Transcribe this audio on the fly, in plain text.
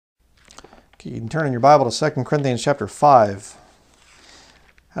You can turn in your Bible to 2 Corinthians chapter 5.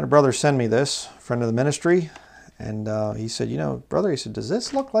 I had a brother send me this, friend of the ministry, and he said, you know, brother, he said, does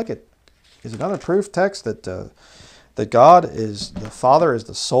this look like it is another proof text that that God is, the Father is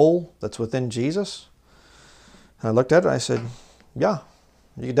the soul that's within Jesus? And I looked at it and I said, yeah,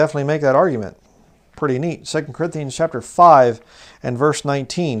 you could definitely make that argument. Pretty neat. 2 Corinthians chapter 5 and verse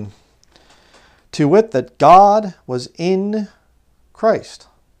 19. To wit, that God was in Christ.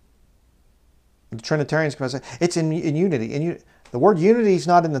 The Trinitarians can say it's in unity. The word unity is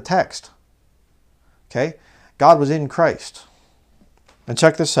not in the text. Okay? God was in Christ. And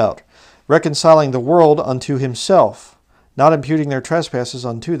check this out. Reconciling the world unto himself, not imputing their trespasses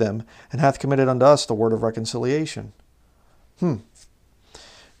unto them, and hath committed unto us the word of reconciliation.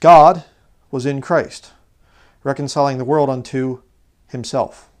 God was in Christ, reconciling the world unto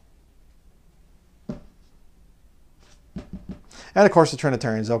himself. And of course the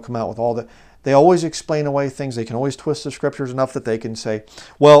Trinitarians, they'll come out with all the... They always explain away things. They can always twist the scriptures enough that they can say,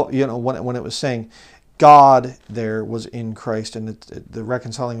 well, you know, when it was saying God there was in Christ and the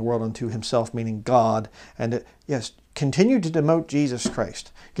reconciling the world unto himself, meaning God. And yes, continue to demote Jesus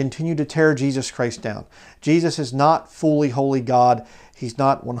Christ. Continue to tear Jesus Christ down. Jesus is not fully holy God. He's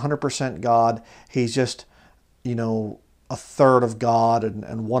not 100% God. He's just, you know, a third of God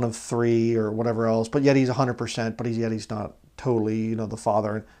and one of three or whatever else. But yet he's 100%, but yet he's not totally, you know, the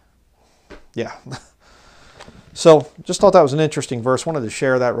Father. Yeah. So just thought that was an interesting verse. Wanted to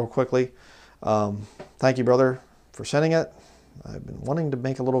share that real quickly. Thank you, brother, for sending it. I've been wanting to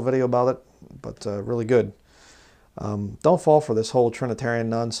make a little video about it, but really good. Don't fall for this whole Trinitarian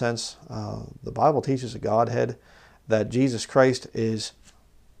nonsense. The Bible teaches a Godhead, that Jesus Christ is,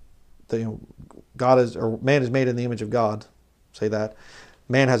 God is, or man is made in the image of God. Say that.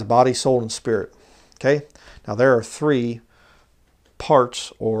 Man has a body, soul, and spirit. Okay? Now there are three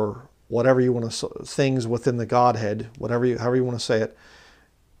parts, or whatever you want to, things within the Godhead, however you want to say it.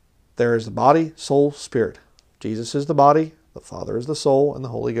 There is the body, soul, spirit. Jesus is the body, the Father is the soul, and the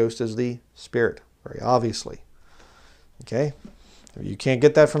Holy Ghost is the spirit, very obviously. Okay? If you can't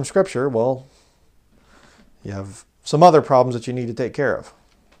get that from Scripture, well, you have some other problems that you need to take care of.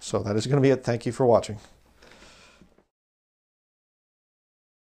 So that is going to be it. Thank you for watching.